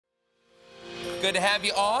Good to have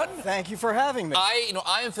you on. Thank you for having me.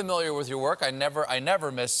 I am familiar with your work. I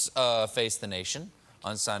never miss Face the Nation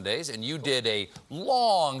on Sundays, and you did a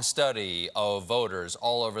long study of voters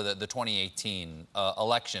all over the 2018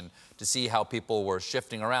 election to see how people were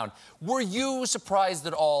shifting around. Were you surprised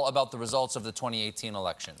at all about the results of the 2018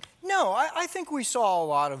 election? No, I think we saw a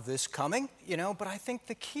lot of this coming, but I think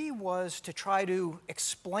the key was to try to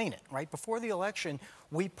explain it, right? Before the election,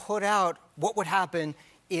 we put out what would happen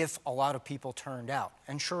if a lot of people turned out.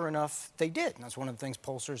 And sure enough, they did. And that's one of the things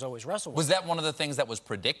pollsters always wrestle with. Was that one of the things that was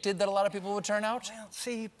predicted, that a lot of people would turn out? Well,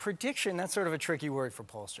 see, prediction, that's sort of a tricky word for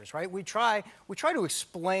pollsters, right? We try to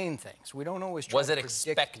explain things. We don't always try to predict. Was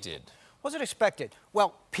it expected? Was it expected?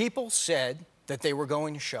 Well, people said that they were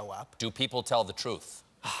going to show up. Do people tell the truth?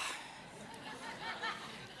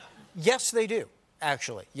 Yes, they do.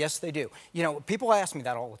 Actually, yes, they do. People ask me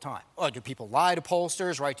that all the time. Oh, do people lie to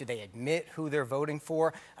pollsters, right? Do they admit who they're voting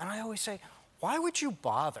for? And I always say, why would you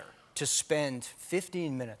bother to spend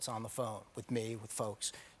 15 minutes on the phone with me, with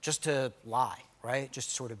folks, just to lie, right? Just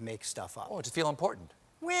to sort of make stuff up. Oh, to feel important.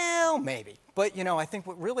 Well, maybe. But, I think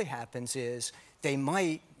what really happens is they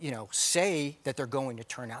might, say that they're going to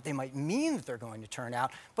turn out. They might mean that they're going to turn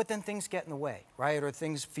out, but then things get in the way, right? Or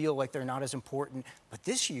things feel like they're not as important. But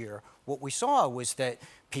this year, what we saw was that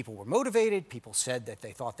people were motivated. People said that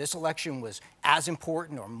they thought this election was as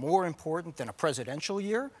important or more important than a presidential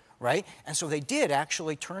year, right? And so they did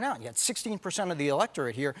actually turn out. You had 16% of the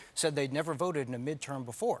electorate here said they'd never voted in a midterm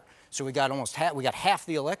before. So we got half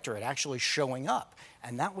the electorate actually showing up.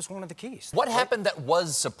 And that was one of the keys. What happened that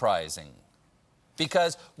was surprising?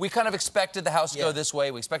 Because we kind of expected the House to go this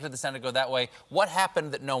way, we expected the Senate to go that way. What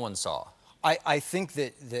happened that no one saw? I think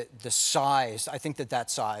that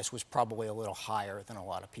that size was probably a little higher than a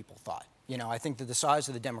lot of people thought. I think that the size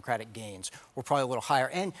of the Democratic gains were probably a little higher.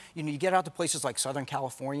 And, you get out to places like Southern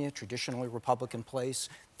California, traditionally Republican place,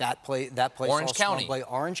 that place Orange County.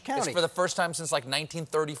 Orange County. It's for the first time since like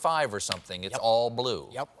 1935 or something. It's all blue.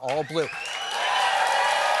 Yep, all blue.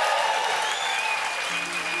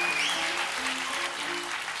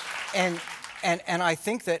 And I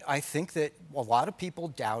think that a lot of people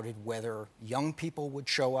doubted whether young people would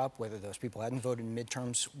show up, whether those people who hadn't voted in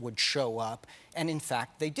midterms would show up, and in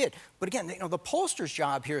fact they did. But again, the pollster's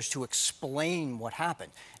job here is to explain what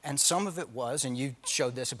happened. And some of it was, and you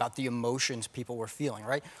showed this about the emotions people were feeling,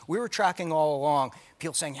 right? We were tracking all along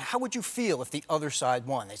people saying, how would you feel if the other side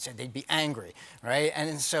won? They said they'd be angry, right?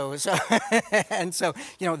 And so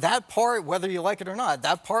that part, whether you like it or not,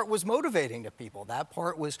 that part was motivating to people. That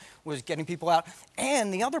part was getting people out.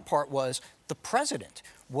 And the other part was the president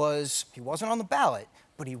he wasn't on the ballot,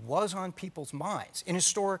 but he was on people's minds in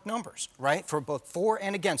historic numbers, right? For both for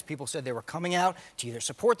and against. People said they were coming out to either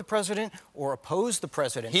support the president or oppose the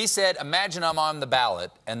president. He said, imagine I'm on the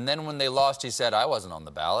ballot, and then when they lost, he said, I wasn't on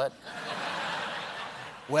the ballot.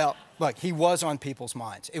 Well, look, he was on people's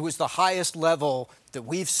minds. It was the highest level that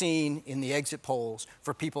we've seen in the exit polls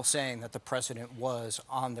for people saying that the president was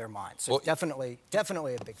on their minds. So definitely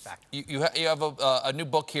a big factor. You have a new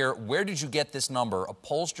book here. Where did you get this number? A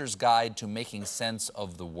Pollster's Guide to Making Sense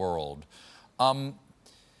of the World.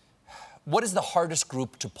 What is the hardest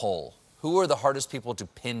group to poll? Who are the hardest people to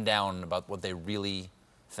pin down about what they really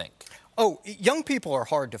think? Oh, young people are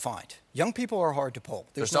hard to find. Young people are hard to poll.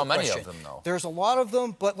 There's so many of them, though. There's a lot of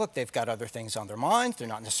them, but look, they've got other things on their minds. They're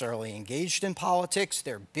not necessarily engaged in politics.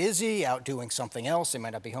 They're busy out doing something else. They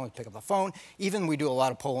might not be home to pick up the phone. Even we do a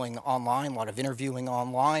lot of polling online, a lot of interviewing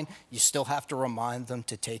online. You still have to remind them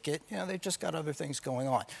to take it. They've just got other things going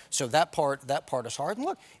on. So that part is hard. And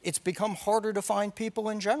look, it's become harder to find people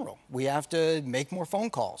in general. We have to make more phone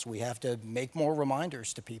calls. We have to make more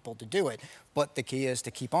reminders to people to do it. But the key is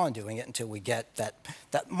to keep on doing it until we get that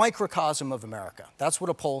microcosm of America. That's what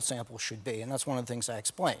a poll sample should be, and that's one of the things I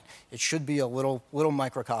explained. It should be a little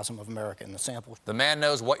microcosm of America in the sample. The man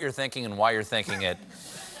knows what you're thinking and why you're thinking it.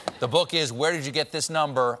 The book is Where Did You Get This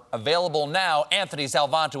Number? Available now. Anthony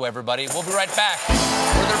Salvanto, everybody. We'll be right back with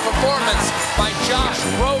a performance by Josh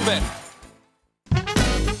Groban.